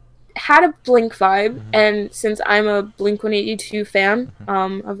 it had a Blink vibe, and since I'm a Blink-182 fan,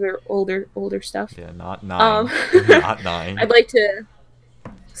 of their older stuff. Yeah, not 9. Not 9. I'd like to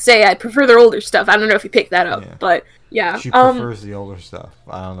say I prefer their older stuff. I don't know if you picked that up, but yeah. She prefers the older stuff.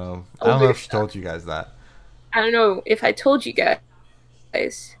 I don't know. I don't know if she told you guys that. I don't know if I told you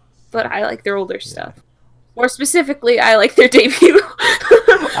guys, but I like their older stuff. More specifically, I like their debut.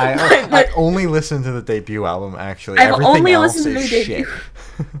 I only listened to the debut album, actually. I've only listened to their debut.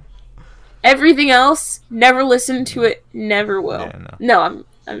 Everything else, never listened to it, never will. Yeah, no,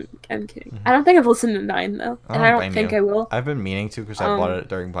 I'm kidding. I don't think I've listened to 9 though, and I don't think I will. I've been meaning to because I bought it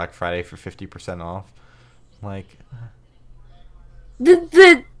during Black Friday for 50% off. Like,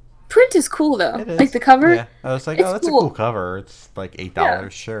 the print is cool though. It is. Like the cover. Yeah, I was like, oh, that's cool. A cool cover. It's like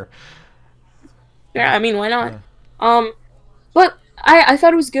 $8, sure. Yeah, I mean, why not? Yeah. But I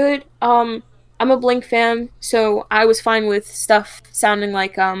thought it was good. I'm a Blink fan, so I was fine with stuff sounding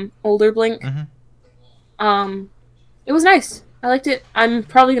like older Blink. It was nice. I liked it. I'm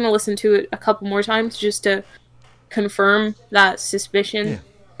probably gonna listen to it a couple more times just to confirm that suspicion,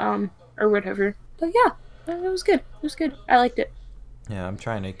 or whatever. But yeah, it was good. It was good. I liked it. Yeah, I'm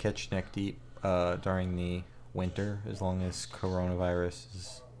trying to catch Neck Deep during the winter, as long as coronavirus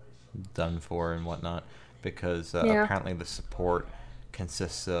is done for and whatnot, because apparently the support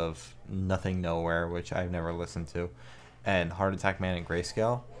consists of Nothing Nowhere, which I've never listened to, and Heart Attack Man and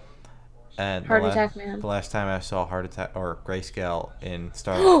Grayscale. And the last time I saw Heart Attack or Grayscale in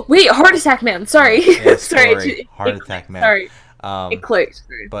Star. Wait, Heart Attack Man. Sorry, sorry. Heart Attack Man. Sorry, it clicked.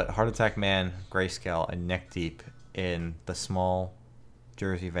 But Heart Attack Man, Grayscale, and Neck Deep in the small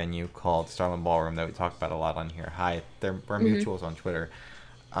Jersey venue called Starland Ballroom that we talk about a lot on here. Hi, we're mutuals on Twitter.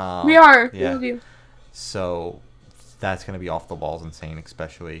 We are. Yeah. We love you. So that's gonna be off the walls insane,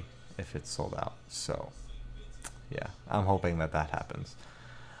 especially if it's sold out. So yeah, I'm hoping that happens.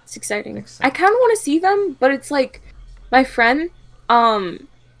 It's exciting. I kind of want to see them, but it's like my friend,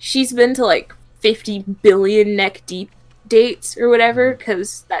 she's been to like 50 billion Neck Deep dates or whatever,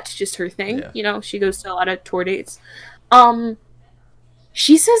 because that's just her thing. Yeah. You know, she goes to a lot of tour dates.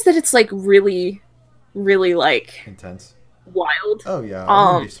 She says that it's like really, really like intense, wild. Oh yeah, I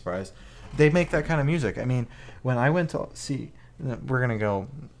wouldn't be surprised. They make that kind of music. I mean, when I went to see, we're gonna go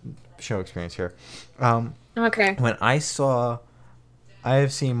show experience here. Okay. When I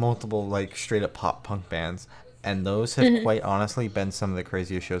have seen multiple like straight up pop punk bands, and those have quite honestly been some of the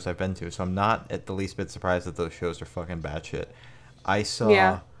craziest shows I've been to. So I'm not at the least bit surprised that those shows are fucking batshit. I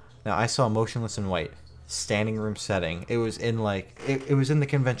saw Motionless in White, standing room setting. It was in like it was in the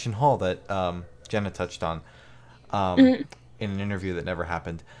convention hall that Jenna touched on in an interview that never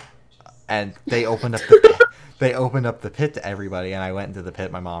happened, and they opened up the pit to everybody, and I went into the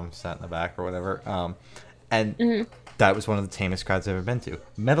pit. My mom sat in the back or whatever, and that was one of the tamest crowds I've ever been to.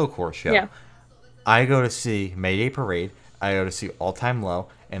 Metalcore show. Yeah. I go to see Mayday Parade. I go to see All Time Low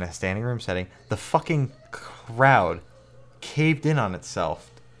in a standing room setting. The fucking crowd caved in on itself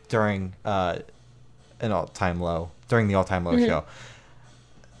during the All Time Low show.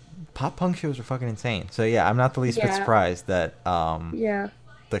 Pop punk shows are fucking insane. So yeah, I'm not the least bit surprised that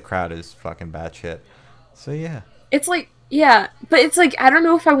the crowd is fucking batshit. So yeah. It's like, yeah, but it's like, I don't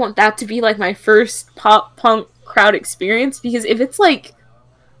know if I want that to be like my first pop punk crowd experience, because if it's like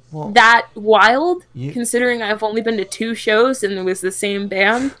that wild, considering I've only been to 2 shows and it was the same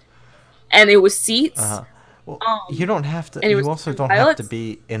band and it was seats. Well, you don't have to. You also don't have to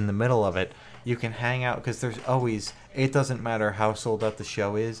be in the middle of it. You can hang out, because there's always. It doesn't matter how sold out the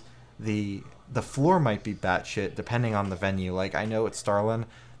show is. The floor might be batshit depending on the venue. Like I know at Starland,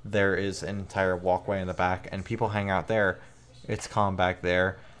 there is an entire walkway in the back, and people hang out there. It's calm back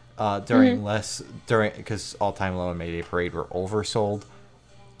there. Because All Time Low and Mayday Parade were oversold.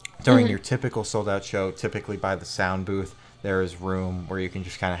 During your typical sold out show, typically by the sound booth, there is room where you can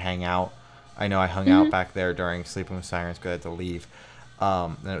just kind of hang out. I know I hung out back there during Sleeping with Sirens because I had to leave.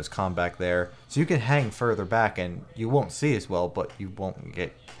 And it was calm back there. So you can hang further back and you won't see as well, but you won't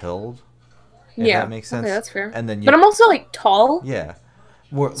get killed. If that makes sense. Okay, that's fair. And then but I'm also like tall. Yeah.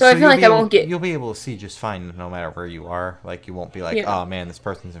 Well, so I feel like I won't get... You'll be able to see just fine no matter where you are. Like, you won't be like, oh, man, this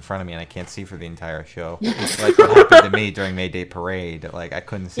person's in front of me and I can't see for the entire show. Like, what happened to me during May Day Parade. Like, I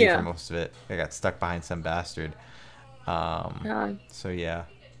couldn't see for most of it. I got stuck behind some bastard. So, yeah.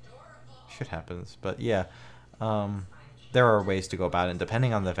 Shit happens. But, yeah. There are ways to go about it. And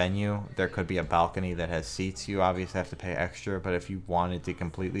depending on the venue, there could be a balcony that has seats. You obviously have to pay extra. But if you wanted to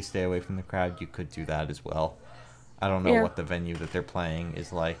completely stay away from the crowd, you could do that as well. I don't know what the venue that they're playing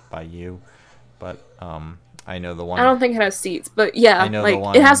is like by you, but I know the one... I don't think it has seats, but yeah,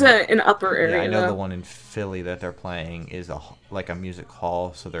 like, it has an upper area. Yeah, I know the one in Philly that they're playing is like a music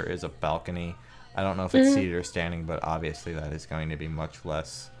hall, so there is a balcony. I don't know if it's seated or standing, but obviously that is going to be much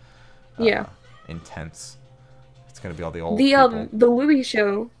less intense. It's going to be all the old people. The Louis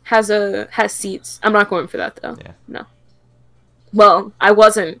show has seats. I'm not going for that, though. Yeah. No. Well, I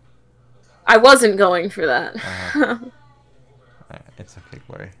wasn't going for that. It's okay,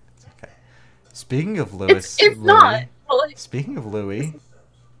 Glory. It's okay. Speaking of Louis, it's not. Speaking of Louis,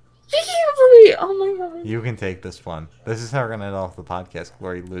 oh my god. You can take this one. This is how we're gonna end off the podcast.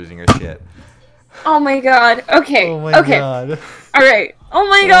 Glory losing her shit. Oh my god. Okay. Oh my god. All right. Oh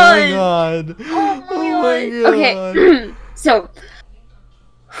my god. Oh my god. Okay. So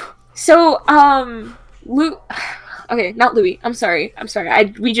Okay, not Louis. I'm sorry.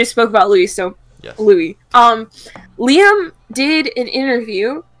 We just spoke about Louis, so yes. Louis. Liam did an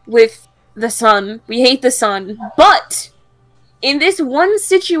interview with The Sun. We hate The Sun, but in this one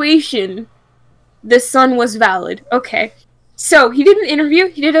situation, The Sun was valid. Okay. So, he did an interview,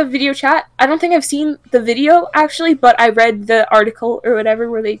 he did a video chat. I don't think I've seen the video, actually, but I read the article or whatever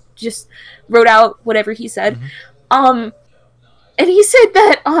where they just wrote out whatever he said. Mm-hmm. And he said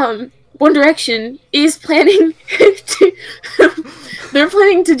that, One Direction is planning to... they're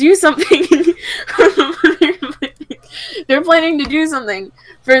planning to do something. They're planning to do something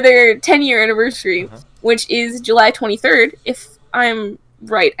for their 10-year anniversary, which is July 23rd, if I'm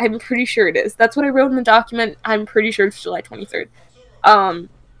right. I'm pretty sure it is. That's what I wrote in the document. I'm pretty sure it's July 23rd.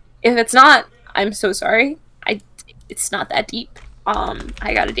 If it's not, I'm so sorry. It's not that deep.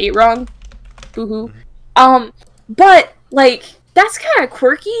 I got a date wrong. Boo-hoo. But, like... That's kind of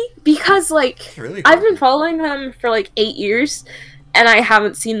quirky, because, like, really I've been following them for, like, 8 years, and I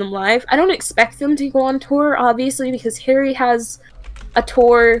haven't seen them live. I don't expect them to go on tour, obviously, because Harry has a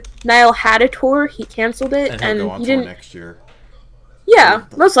tour. Niall had a tour. He canceled it, and he'll go on tour next year. Yeah,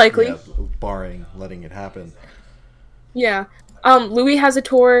 most likely. Yeah, barring letting it happen. Yeah. Louis has a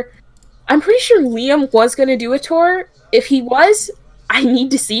tour. I'm pretty sure Liam was going to do a tour. If he was, I need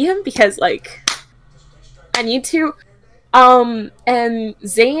to see him, because, like, I need to... And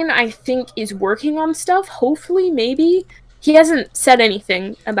Zayn, I think, is working on stuff. Hopefully, maybe. He hasn't said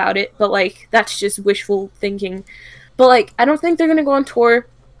anything about it, but, like, that's just wishful thinking. But, like, I don't think they're gonna go on tour.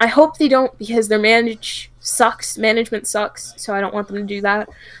 I hope they don't, because their management sucks, so I don't want them to do that.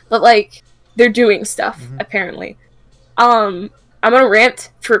 But, like, they're doing stuff, apparently. I'm gonna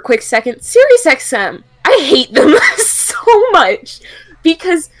rant for a quick second. SiriusXM! I hate them so much!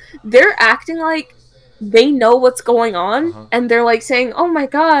 Because they're acting like they know what's going on, and they're like saying, oh my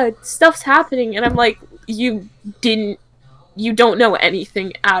god, stuff's happening, and I'm like, you don't know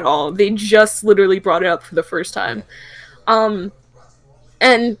anything at all. They just literally brought it up for the first time. And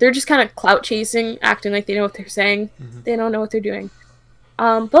they're just kind of clout chasing, acting like they know what they're saying. They don't know what they're doing.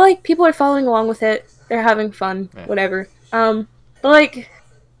 But like, people are following along with it. They're having fun, whatever. But like,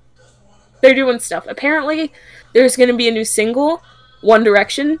 they're doing stuff. Apparently, there's gonna be a new single, One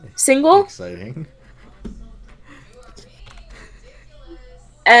Direction single. Exciting.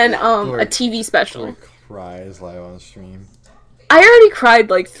 And a TV special. Cries live on stream. I already cried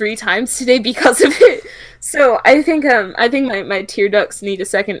like 3 times today because of it. So I think my tear ducts need a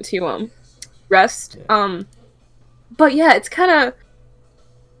second to rest. Yeah. But yeah, it's kind of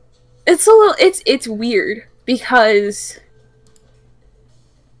it's weird because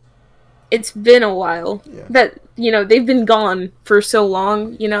it's been a while that, you know, they've been gone for so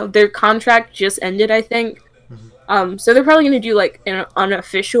long. You know, their contract just ended, I think. So they're probably gonna do like an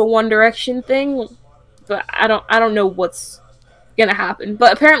unofficial One Direction thing, but I don't know what's gonna happen.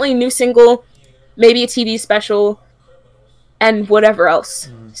 But apparently, new single, maybe a TV special, and whatever else.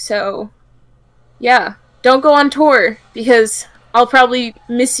 So, yeah, don't go on tour because I'll probably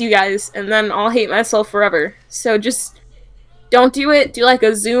miss you guys, and then I'll hate myself forever. So just don't do it. Do like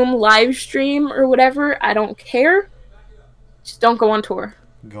a Zoom live stream or whatever. I don't care. Just don't go on tour.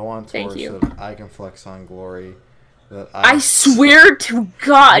 Go on tour so that I can flex on Glory. I swear to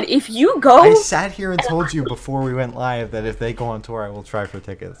God, if you go... I sat here and told you before we went live that if they go on tour, I will try for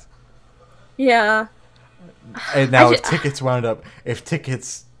tickets. Yeah. And now if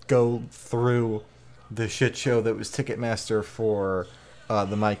tickets go through the shit show that was Ticketmaster for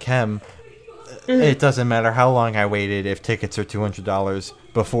the My Chem, it doesn't matter how long I waited. If tickets are $200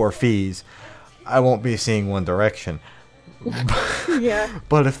 before fees, I won't be seeing One Direction. Yeah.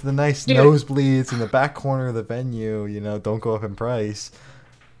 But if the nice nosebleeds in the back corner of the venue, don't go up in price,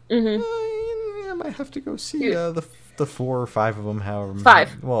 I might have to go see the 4 or 5 of them. However,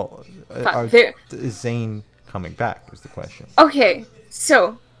 5. Well, is Zayn coming back? Is the question. Okay,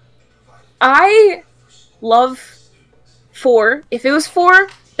 so I love 4. If it was 4,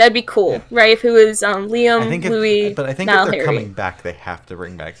 that'd be cool, right? If it was Liam, Louis, but I think Niall, if they're Harry. coming back, they have to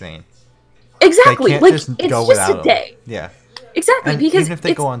bring back Zayn. Exactly, They can't it's go just without a day. him. Yeah, exactly. And because even if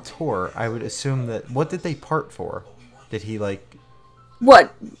they go on tour, I would assume that. What did they part for? Did he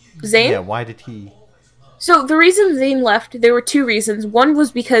what? Zayn? Yeah. Why did he? So the reason Zayn left, there were 2 reasons. One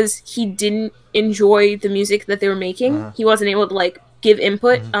was because he didn't enjoy the music that they were making. He wasn't able to give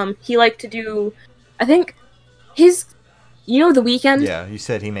input. He liked to do, I think, his, The Weeknd. Yeah, you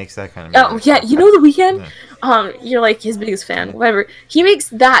said he makes that kind of music. Oh yeah, The Weeknd. Yeah. You're his biggest fan, whatever. He makes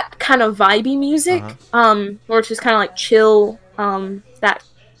that kind of vibey music, where it's just kind of chill, that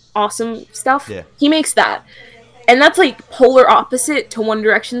awesome stuff. Yeah. He makes that. And that's polar opposite to One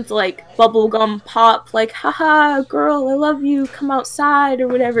Direction's bubblegum pop, haha, girl, I love you, come outside or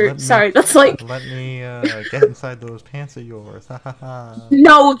whatever. That's Let me get inside those pants of yours.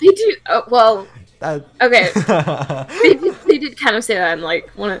 No, they do. Okay. they did kind of say that and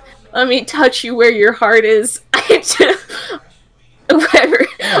let me touch you where your heart is. Whatever.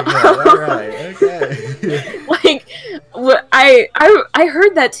 Alright, okay. I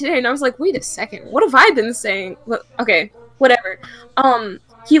heard that today and I was like, wait a second, what have I been saying? Okay, whatever.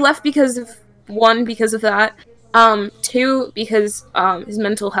 He left because of 1, because of that. 2, because his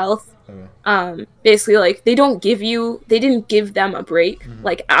mental health. Okay. Basically they didn't give them a break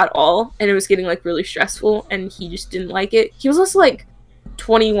at all, and it was getting really stressful, and he just didn't like it. He was also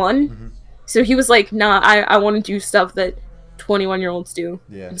 21, so he was nah, I want to do stuff that 21-year-olds do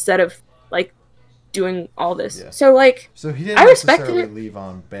instead of doing all this. Yeah. So so he didn't I respected necessarily leave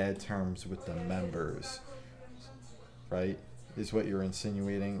on bad terms with the members, right? Is what you're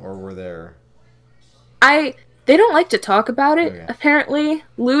insinuating, or were there? They don't like to talk about it. Okay. Apparently,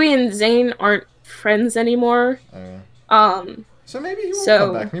 Louis and Zayn aren't friends anymore. Okay. So maybe he won't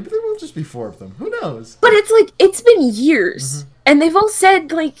come back. Maybe there will just be 4 of them. Who knows? But it's been years, and they've all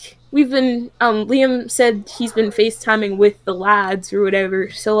said we've been. Liam said he's been FaceTiming with the lads or whatever.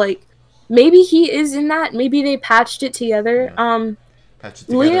 So maybe he is in that. Maybe they patched it together. Yeah. Patched it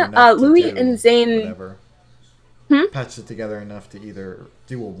together Louis and Zayn. Whatever. Patched it together enough to either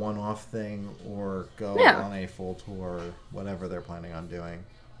do a one-off thing or go on a full tour, whatever they're planning on doing.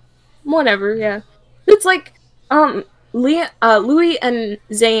 Whatever, yeah. It's Louis and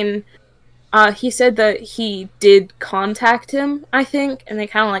Zayn. He said that he did contact him, I think, and they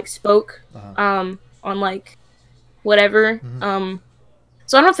kind of spoke on whatever.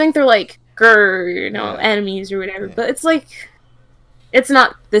 So I don't think they're enemies or whatever. Yeah. But it's it's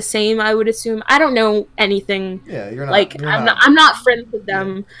not the same, I would assume. I don't know anything. Yeah, you're not. I'm not friends with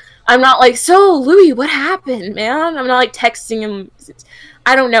them. Yeah. I'm not so Louis, what happened, man? I'm not texting him.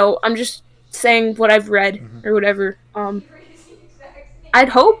 I don't know. I'm just saying what I've read or whatever. I'd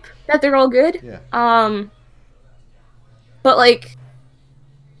hope that they're all good. Yeah. But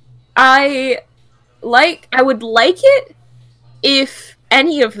I would like it if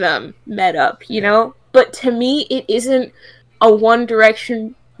any of them met up, you know? But to me, it isn't a One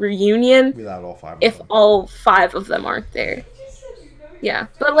Direction reunion without all 5 of if them. all 5 of them aren't there. Yeah,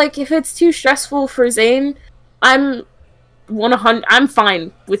 but if it's too stressful for Zayn, I'm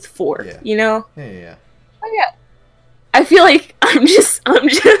fine with 4. Yeah. You know? Yeah. Oh yeah. I feel I'm just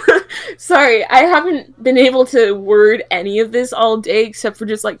sorry. I haven't been able to word any of this all day except for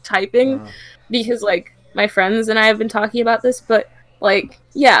just typing because my friends and I have been talking about this. But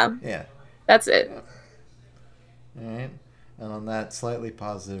yeah. That's it. Yeah. All right. And on that slightly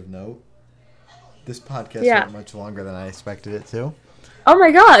positive note, this podcast went much longer than I expected it to. Oh my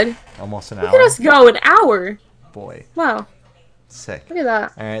god. Almost an hour. Look at us go, an hour. Boy. Wow. Sick. Look at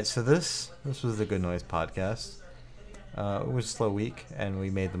that. All right, so this was the Good Noise podcast. It was a slow week, and we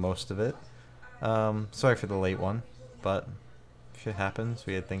made the most of it. Sorry for the late one, but shit happens.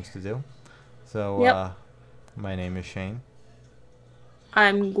 We had things to do. So, my name is Shane.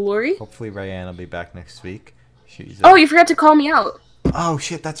 I'm Glory. Hopefully Ryan will be back next week. You forgot to call me out. Oh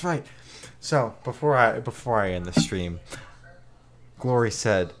shit, that's right. So before I end the stream, Glory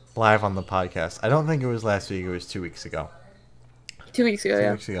said live on the podcast. I don't think it was last week. It was 2 weeks ago. 2 weeks ago.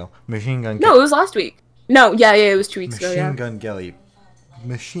 2 weeks ago. Machine Gun. No, it was last week. No, yeah, it was 2 weeks ago, yeah.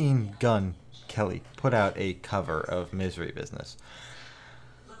 Machine Gun Kelly put out a cover of Misery Business.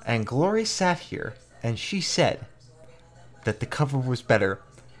 And Glory sat here, and she said that the cover was better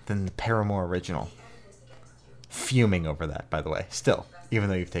than the Paramore original. Fuming over that, by the way. Still, even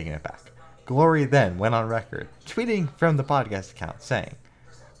though you've taken it back. Glory then went on record, tweeting from the podcast account, saying,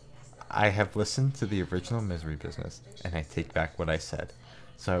 I have listened to the original Misery Business, and I take back what I said.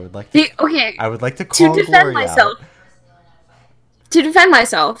 So I would like to... I would like to call Glory out. To defend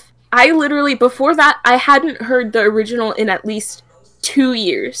myself, I literally, before that, I hadn't heard the original in at least 2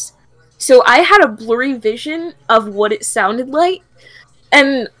 years. So I had a blurry vision of what it sounded like.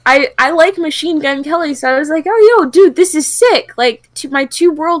 And I like Machine Gun Kelly, so I was like, oh, yo, dude, this is sick. Like, my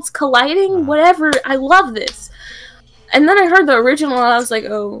two worlds colliding, whatever. I love this. And then I heard the original, and I was like,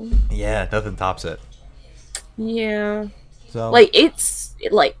 oh. Yeah, nothing tops it. Yeah. So, like, it slaps.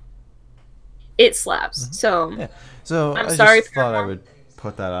 Mm-hmm. So, yeah. So I'm I sorry just thought I would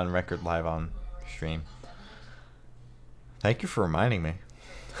put that on record live on stream. Thank you for reminding me.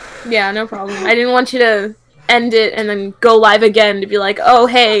 Yeah, no problem. I didn't want you to end it and then go live again to be like, oh,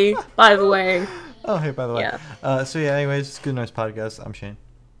 hey, by the way. Oh, hey, by the way. Yeah. So, yeah, anyways, it's Good Noise Podcast. I'm Shane.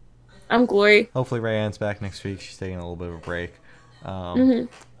 I'm Glory. Hopefully Rayanne's back next week. She's taking a little bit of a break.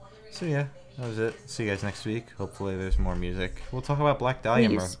 So, yeah, that was it. See you guys next week. Hopefully there's more music. We'll talk about Black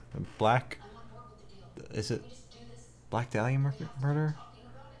Dahlia Black Dahlia murder?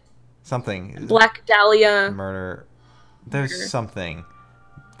 Something. Black Dahlia murder. There's something.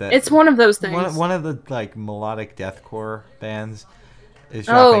 It's one of those things. One of the like melodic deathcore bands is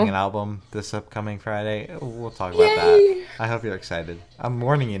dropping an album this upcoming Friday. We'll talk about that. I hope you're excited. I'm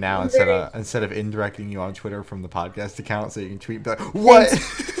warning you now instead of indirecting you on Twitter from the podcast account so you can tweet back. What?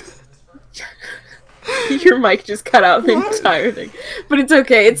 Your mic just cut out the entire thing, but it's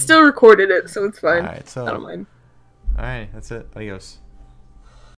okay. It still recorded it, so it's fine. All right, so I don't mind. All right, that's it. Adios.